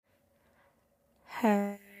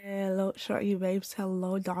Hello, shorty babes.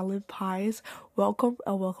 Hello, darling pies. Welcome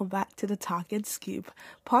back to the Talk and Scoop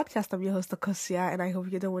podcast. I'm your host, Akosia, and I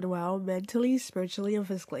hope you're doing well mentally, spiritually, and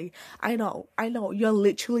physically. I know, you're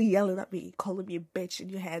literally yelling at me, calling me a bitch in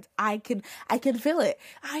your head. I can feel it.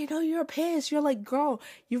 I know you're pissed. You're like, girl,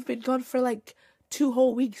 you've been gone for like 2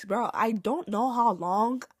 whole weeks, bro. I don't know how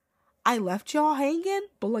long I left y'all hanging,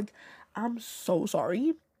 but like, I'm so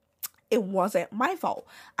sorry. It wasn't my fault.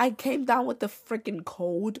 I came down with the freaking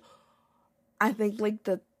cold. I think like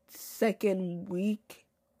the second week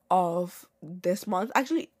of this month.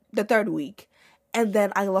 Actually, the third week. And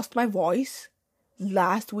then I lost my voice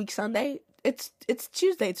last week Sunday. It's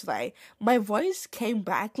Tuesday today. My voice came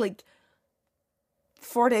back like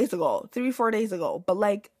 4 days ago. 3, 4 days ago. But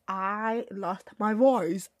like I lost my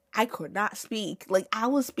voice. I could not speak. Like I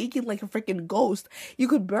was speaking like a freaking ghost. You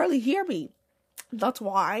could barely hear me. That's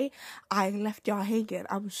why I left y'all hanging.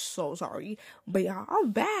 I'm so sorry. But yeah,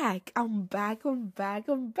 I'm back. I'm back.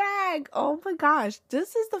 Oh my gosh.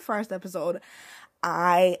 This is the first episode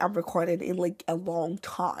I am recording in like a long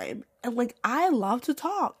time. And like I love to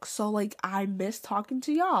talk. So like I miss talking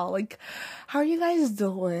to y'all. Like, how are you guys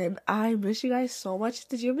doing? I miss you guys so much.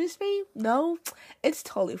 Did you miss me? No? It's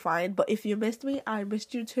totally fine. But if you missed me, I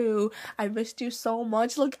missed you too. I missed you so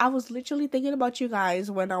much. Like I was literally thinking about you guys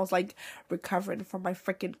when I was like recovering from my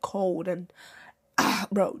freaking cold. And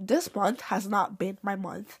bro, this month has not been my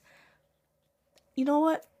month. You know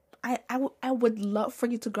what? I would love for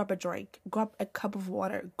you to grab a drink, grab a cup of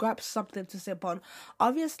water, grab something to sip on.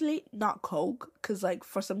 Obviously, not Coke, because, like,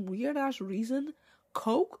 for some weird-ass reason,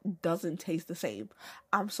 Coke doesn't taste the same.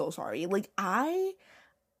 I'm so sorry. Like, I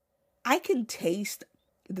can taste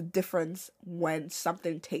the difference when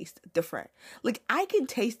something tastes different. Like, I can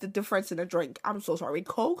taste the difference in a drink. I'm so sorry.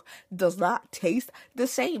 Coke does not taste the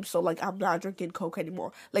same. So, like, I'm not drinking Coke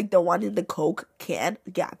anymore. Like, the one in the Coke can,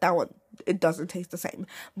 yeah, that one, it doesn't taste the same.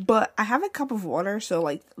 But I have a cup of water, so,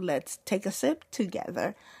 like, let's take a sip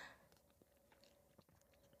together.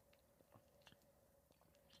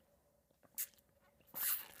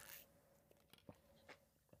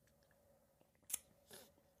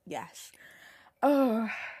 Yes. Oh,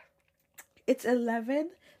 it's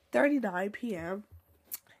 11:39 p.m.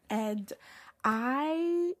 and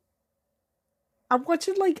I I'm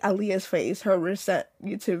watching like Aaliyah's face, her recent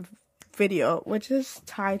YouTube video, which is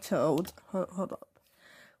titled hold up.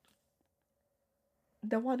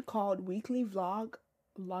 The one called Weekly Vlog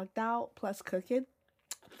Logged Out Plus Cooking.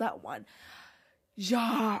 That one.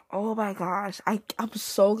 Yeah, oh my gosh. I'm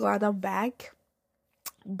so glad I'm back.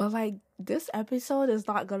 But like this episode is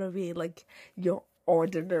not gonna be like your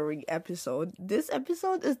ordinary episode. This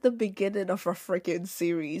episode is the beginning of a freaking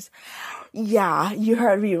series. Yeah, you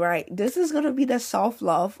heard me right. This is gonna be the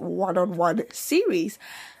self-love one-on-one series.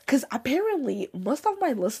 Cause apparently most of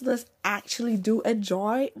my listeners actually do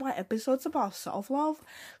enjoy my episodes about self-love.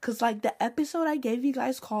 Cause like the episode I gave you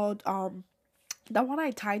guys called the one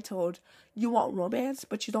I titled You Want Romance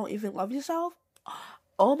But You Don't Even Love Yourself.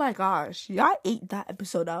 Oh my gosh, y'all ate that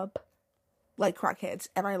episode up like crackheads,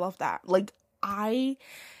 and I love that. Like, I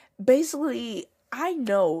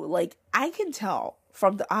know, like, I can tell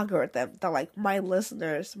from the algorithm that, like, my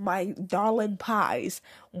listeners, my darling pies,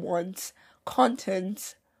 want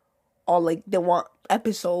content, or, like, they want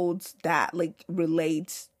episodes that, like,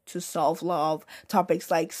 relates to self-love,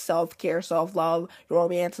 topics like self-care, self-love,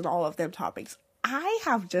 romance, and all of them topics. I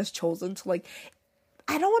have just chosen to, like,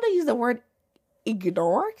 I don't want to use the word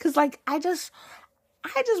ignore, because like I just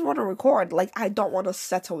want to record. Like I don't want to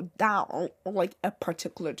settle down on like a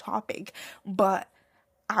particular topic, but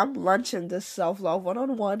I'm launching this self-love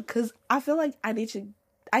one-on-one because I feel like I need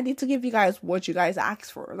to give you guys what you guys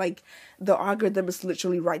asked for. Like the algorithm is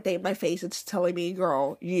literally right there in my face. It's telling me,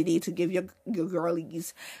 girl, you need to give your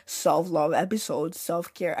girlies self-love episodes,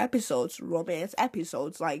 self-care episodes, romance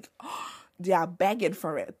episodes. Like they are begging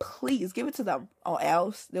for it. Please give it to them, or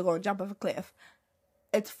else they're gonna jump off a cliff.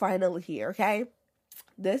 It's finally here, okay?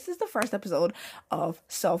 This is the first episode of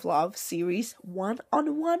Self-Love Series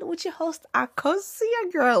One-on-One with your host,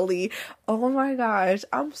 Akosia Girly. Oh my gosh,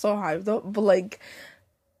 I'm so hyped up. But like,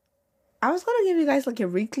 I was gonna give you guys like a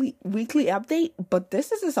weekly update, but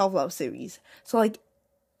this is a self-love series. So like,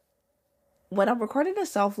 when I'm recording a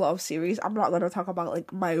self-love series, I'm not gonna talk about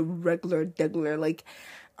like my regular like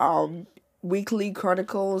weekly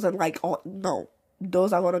chronicles and like all, no.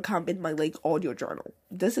 Those are gonna come in my like audio journal.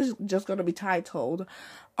 This is just gonna be titled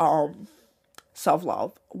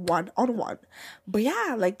self-love one-on-one. But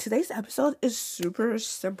yeah, like today's episode is super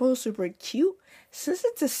simple, super cute. Since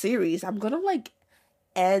it's a series, I'm gonna like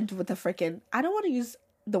end with a freaking, I don't want to use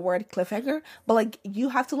the word cliffhanger, but like you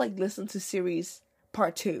have to like listen to series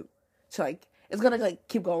part 2. So like it's gonna like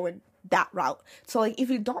keep going that route. So like if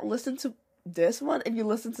you don't listen to this one and you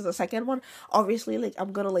listen to the second one, obviously like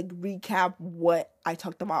I'm gonna like recap what I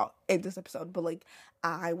talked about in this episode, but like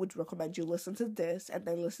I would recommend you listen to this and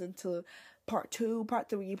then listen to part 2, part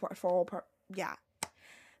 3, part 4, yeah.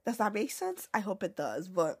 Does that make sense? I hope it does,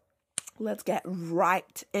 but let's get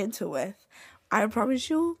right into it. I promise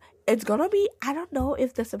you, it's gonna be, I don't know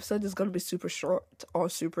if this episode is gonna be super short or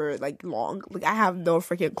super, like, long. Like, I have no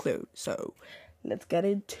freaking clue. So, let's get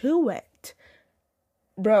into it.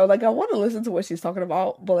 Bro, like, I want to listen to what she's talking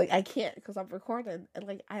about, but, like, I can't because I'm recording. And,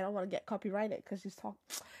 like, I don't want to get copyrighted because she's talking.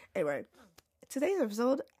 Anyway, today's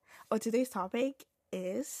episode, or today's topic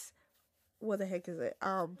is, what the heck is it?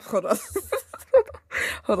 Hold up.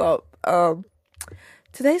 Hold up.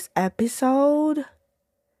 Today's episode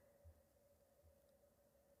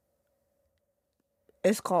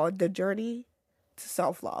is called The Journey to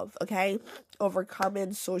Self-Love, okay?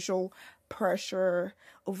 Overcoming social pressure,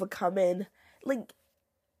 overcoming, like,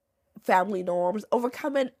 family norms,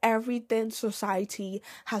 overcoming everything society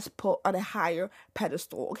has put on a higher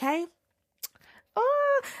pedestal, okay?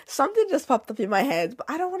 Something just popped up in my head, but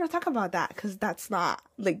I don't want to talk about that because that's not,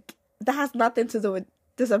 like, that has nothing to do with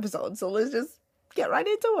this episode. So let's just get right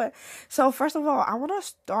into it. So first of all, I want to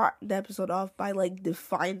start the episode off by, like,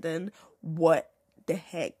 defining what the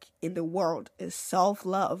heck in the world is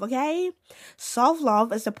self-love, okay?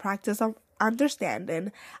 Self-love is the practice of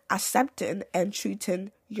understanding, accepting, and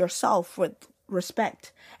treating yourself with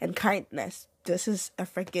respect and kindness. This is a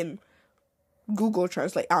freaking Google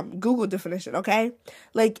definition, okay?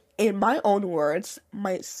 Like, in my own words,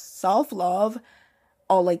 my self-love,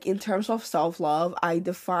 or like in terms of self-love, I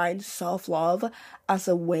define self-love as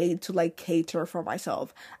a way to like cater for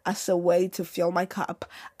myself, as a way to fill my cup,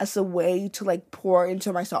 as a way to like pour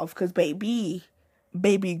into myself. Because baby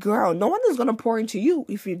girl, no one is gonna pour into you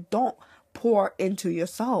if you don't pour into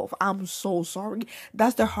yourself. I'm so sorry.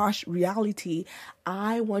 That's the harsh reality.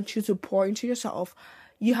 I want you to pour into yourself.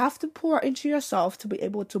 You have to pour into yourself to be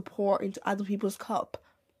able to pour into other people's cup.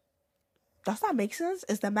 Does that make sense?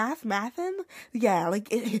 Is the mathing? Yeah, like,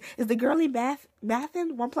 is the girly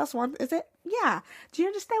mathing? 1 + 1, is it? Yeah. Do you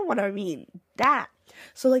understand what I mean? That.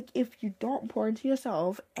 So, like, if you don't pour into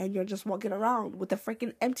yourself and you're just walking around with a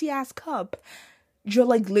freaking empty-ass cup, you're,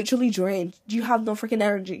 like, literally drained. You have no freaking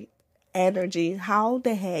energy. How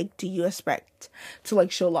the heck do you expect to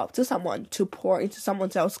like show love to someone, to pour into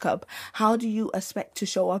someone else's cup? How do you expect to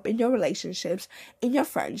show up in your relationships, in your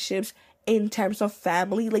friendships, in terms of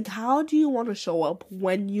family? Like, how do you want to show up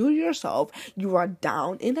when you yourself, you are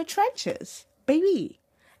down in the trenches? Baby,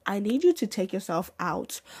 I need you to take yourself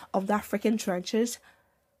out of that freaking trenches.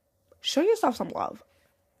 Show yourself some love.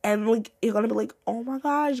 And, like, you're gonna be like, oh my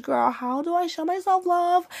gosh, girl, how do I show myself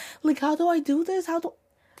love? Like, how do I do this?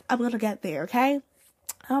 I'm gonna get there, okay?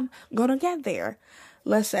 I'm gonna get there.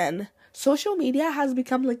 Listen, social media has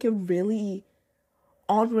become like a really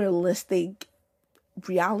unrealistic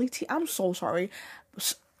reality. I'm so sorry.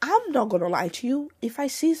 I'm not gonna lie to you. If I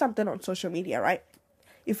see something on social media, right?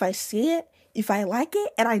 If I see it, if I like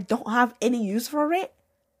it, and I don't have any use for it,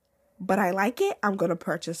 but I like it, I'm gonna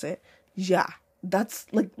purchase it. Yeah, that's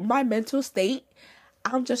like my mental state.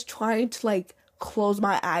 I'm just trying to like close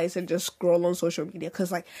my eyes and just scroll on social media,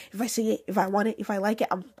 because like if I see it, if I want it, if I like it,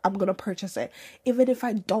 I'm gonna purchase it. Even if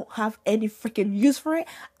I don't have any freaking use for it,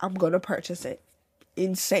 I'm gonna purchase it.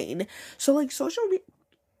 Insane. So like social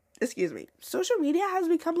media has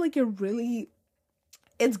become like a really,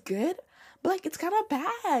 it's good, but like it's kind of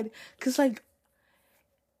bad, because like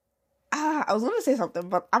I was gonna say something,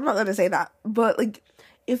 but I'm not gonna say that. But like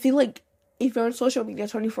if you're on social media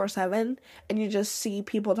 24/7 and you just see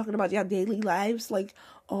people talking about their daily lives, like,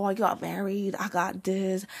 oh, I got married, I got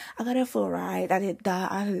this, I got a full ride, I did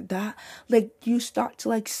that, like, you start to,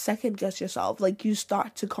 like, second guess yourself, like, you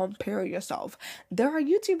start to compare yourself. There are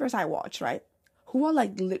YouTubers I watch, right, who are,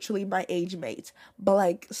 like, literally my age mates, but,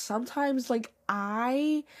 like, sometimes, like,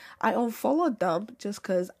 I unfollowed them just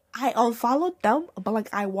because I unfollowed them, but, like,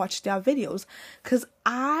 I watched their videos, because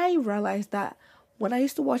I realized that when I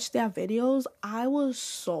used to watch their videos, I was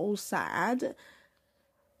so sad.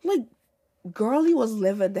 Like, girlie was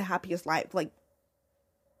living the happiest life. Like,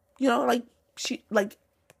 you know, like, she, like,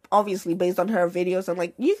 obviously based on her videos, and,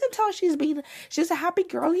 like, you can tell she's a happy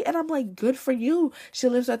girlie, and I'm like, good for you. She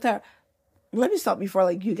lives with her. Let me stop before,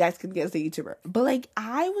 like, you guys can guess the YouTuber. But, like,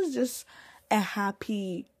 I was just a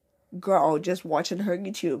happy girl just watching her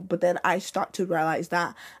YouTube, but then I start to realize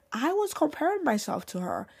that I was comparing myself to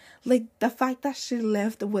her. Like, the fact that she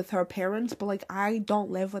lived with her parents, but like I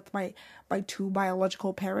don't live with my two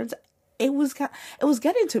biological parents, it was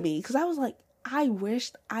getting to me, because I was like, I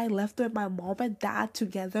wished I left with my mom and dad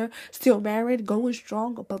together, still married, going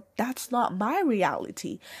strong, but that's not my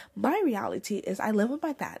reality. My reality is I live with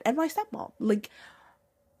my dad and my stepmom. Like,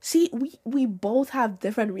 see, we both have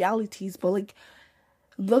different realities, but like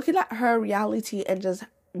looking at her reality and just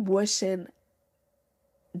wishing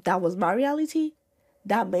that was my reality,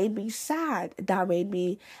 that made me sad. That made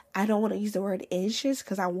me, I don't want to use the word anxious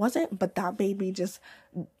because I wasn't, but that made me just,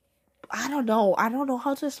 I don't know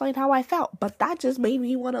how to explain how I felt, but that just made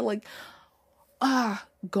me want to like,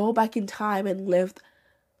 go back in time and live,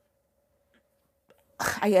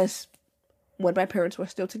 I guess, when my parents were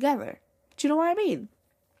still together. Do you know what I mean?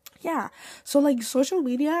 Yeah. So like social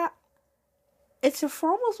media, it's a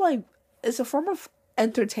form of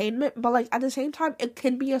entertainment, but like at the same time it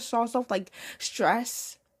can be a source of like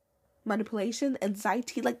stress, manipulation,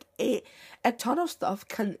 anxiety. Like a ton of stuff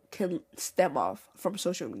can stem off from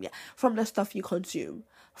social media, from the stuff you consume,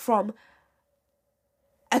 from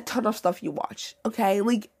a ton of stuff you watch. Okay,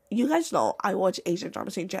 like you guys know I watch Asian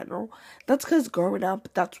dramas in general. That's because growing up,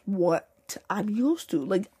 that's what I'm used to.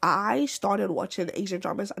 Like I started watching Asian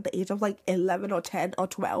dramas at the age of like 11 or 10 or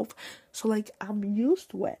 12. So like I'm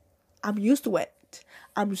used to it.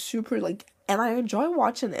 I'm super like, and I enjoy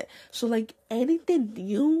watching it. So like anything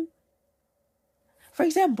new, for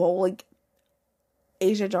example, like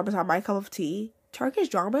Asian dramas are my cup of tea. Turkish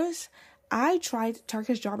dramas, I tried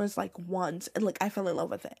Turkish dramas like once and like I fell in love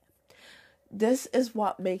with it. This is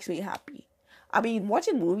what makes me happy. I mean,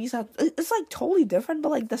 watching movies, it's like totally different, but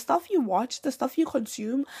like the stuff you watch, the stuff you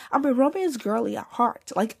consume, I'm a romance girly at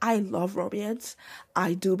heart. Like I love romance.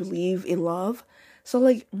 I do believe in love. So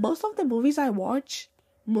like most of the movies I watch,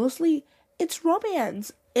 mostly it's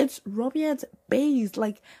romance. It's romance based.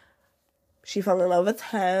 Like she fell in love with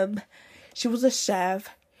him. She was a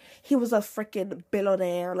chef. He was a freaking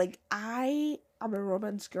billionaire. Like I'm a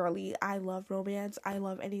romance girly. I love romance. I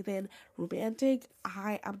love anything romantic.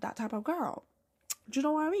 I am that type of girl. Do you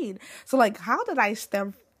know what I mean? So like how did I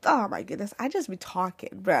stem, oh my goodness, I just be talking,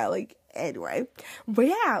 bro. Like anyway. But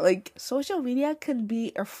yeah, like social media can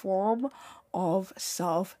be a form of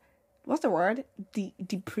what's the word?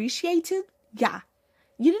 Depreciated? Yeah.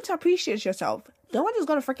 You need to appreciate yourself. No one is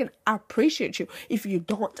gonna freaking appreciate you if you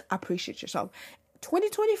don't appreciate yourself.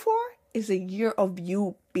 2024 is a year of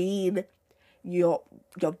you being your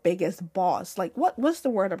biggest boss. Like what's the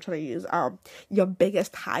word I'm trying to use? Your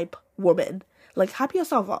biggest hype woman. Like hype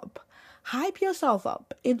yourself up. Hype yourself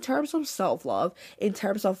up in terms of self-love, in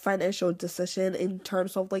terms of financial decision, in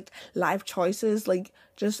terms of like life choices. Like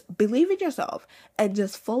just believe in yourself and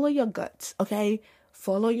just follow your guts, okay?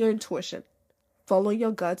 Follow your intuition. Follow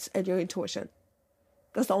your guts and your intuition.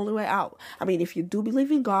 That's the only way out. I mean, if you do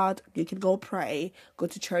believe in God, you can go pray, go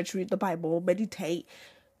to church, read the Bible, meditate,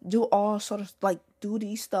 do all sort of like do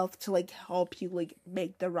these stuff to like help you like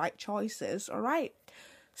make the right choices, all right?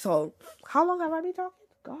 So, how long have I been talking?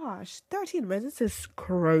 Gosh, 13 minutes is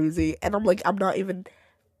crazy. And I'm like, I'm not even,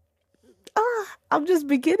 I'm just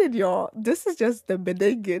beginning, y'all. This is just the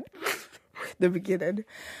beginning. The beginning.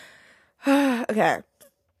 Okay.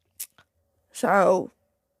 So,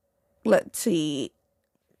 let's see.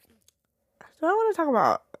 So I want to talk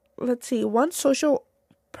about, let's see, one social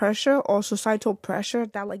pressure or societal pressure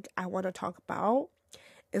that like I want to talk about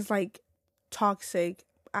is like toxic.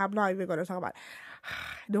 I'm not even going to talk about.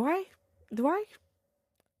 Do I?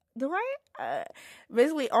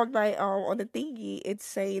 Basically on my on the thingy, it's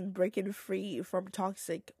saying breaking free from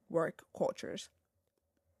toxic work cultures.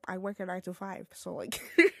 I work a 9 to 5, so like,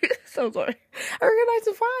 so sorry. I work a 9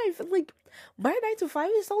 to 5, and like, my 9 to 5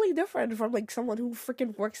 is totally different from like someone who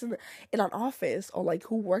freaking works in an office or like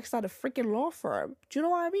who works at a freaking law firm. Do you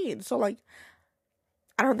know what I mean? So like,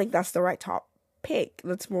 I don't think that's the right topic.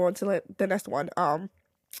 Let's move on to like the next one.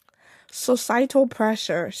 Societal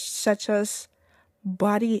pressure such as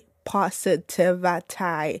body positivity.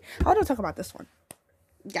 I want to talk about this one.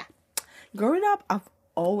 Yeah, growing up, I've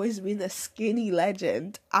always been a skinny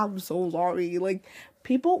legend. I'm so sorry. Like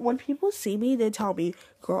when people see me, they tell me,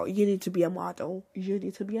 "Girl, you need to be a model. You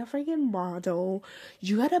need to be a freaking model.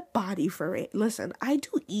 You got a body for it." Listen, I do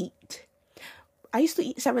eat. I used to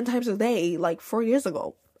eat 7 times a day, like 4 years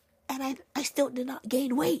ago, and I still did not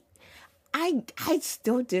gain weight. I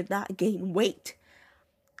still did not gain weight.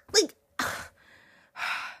 Like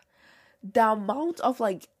the amount of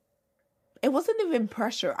like, it wasn't even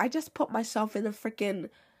pressure. I just put myself in a freaking,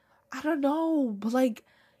 I don't know, but like,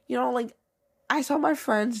 you know, like I saw my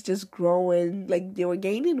friends just growing, like they were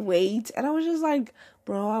gaining weight, and I was just like,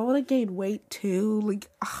 bro, I want to gain weight too. Like,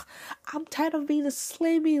 I'm tired of being a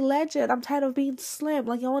slimmy legend. I'm tired of being slim.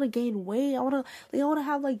 Like, I want to gain weight. I want to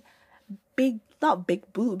have like not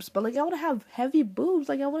big boobs, but like I want to have heavy boobs.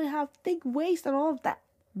 Like I want to have thick waist and all of that.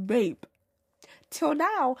 Babe, till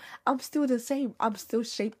now, I'm still the same. I'm still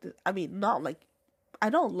shaped. I mean, not like, I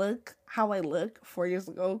don't look how I look 4 years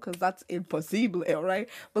ago, because that's impossible, right?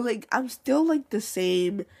 But like, I'm still like the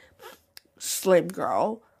same slim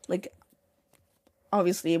girl. Like,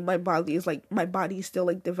 obviously my body is still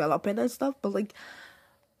like developing and stuff, but like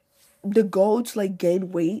the goal to like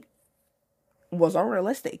gain weight was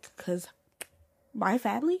unrealistic, because my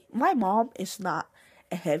mom is not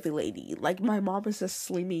a heavy lady. Like, my mom is a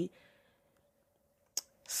slim,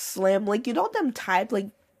 like, you know them type, like,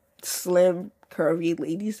 slim, curvy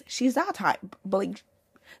ladies? She's that type, but like,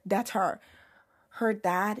 that's her. Her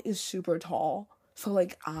dad is super tall, so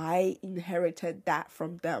like, I inherited that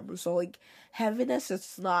from them. So like, heaviness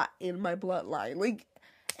is not in my bloodline. Like,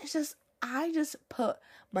 it's just, I just put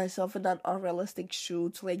myself in that unrealistic shoe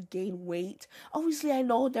to like gain weight. Obviously, I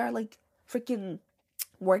know there are like freaking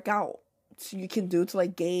workouts you can do to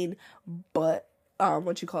like gain butt,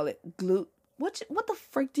 what you call it, glute. What the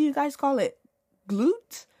frick do you guys call it?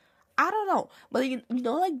 Glute? I don't know. But you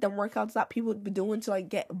know, like the workouts that people be doing to like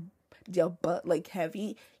get their butt like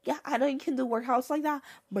heavy. Yeah, I know you can do workouts like that,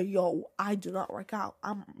 but yo, I do not work out.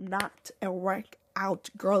 I'm not a workout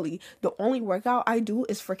girly. The only workout I do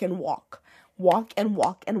is freaking walk and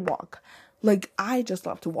walk and walk. Like, I just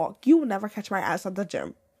love to walk. You will never catch my ass at the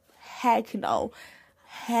gym. Heck no.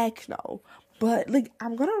 But like,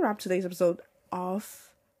 I'm gonna wrap today's episode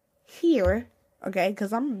off here, okay?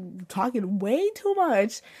 Because I'm talking way too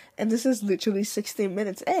much, and this is literally 16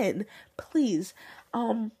 minutes in. Please,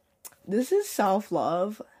 this is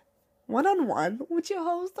self-love one-on-one with your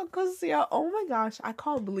host, Akosia. Oh my gosh, I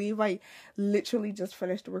can't believe I literally just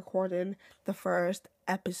finished recording the first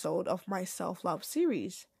episode of my self-love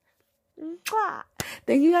series. Mwah!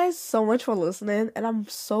 Thank you guys so much for listening, and I'm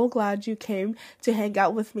so glad you came to hang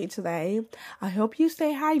out with me today. I hope you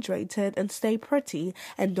stay hydrated and stay pretty,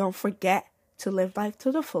 and don't forget to live life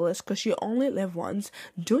to the fullest, because you only live once.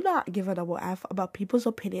 Do not give a double F about people's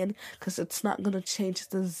opinion, because it's not going to change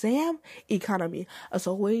the damn economy. As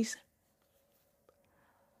always,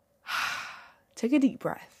 take a deep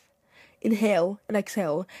breath. Inhale and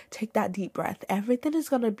exhale. Take that deep breath. Everything is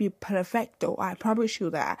going to be perfecto. I promise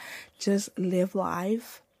you that. Just live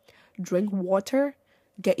life. Drink water.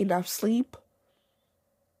 Get enough sleep.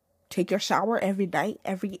 Take your shower every night.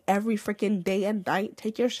 Every freaking day and night.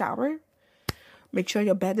 Take your shower. Make sure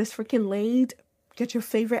your bed is freaking laid. Get your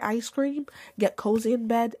favorite ice cream. Get cozy in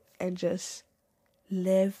bed. And just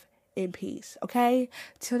live in peace, okay?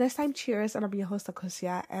 Till next time, cheers. And I'm your host,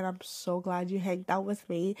 Akosia, and I'm so glad you hanged out with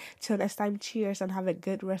me. Till next time, cheers, and have a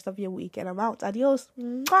good rest of your week. And I'm out. Adios.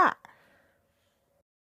 Mwah!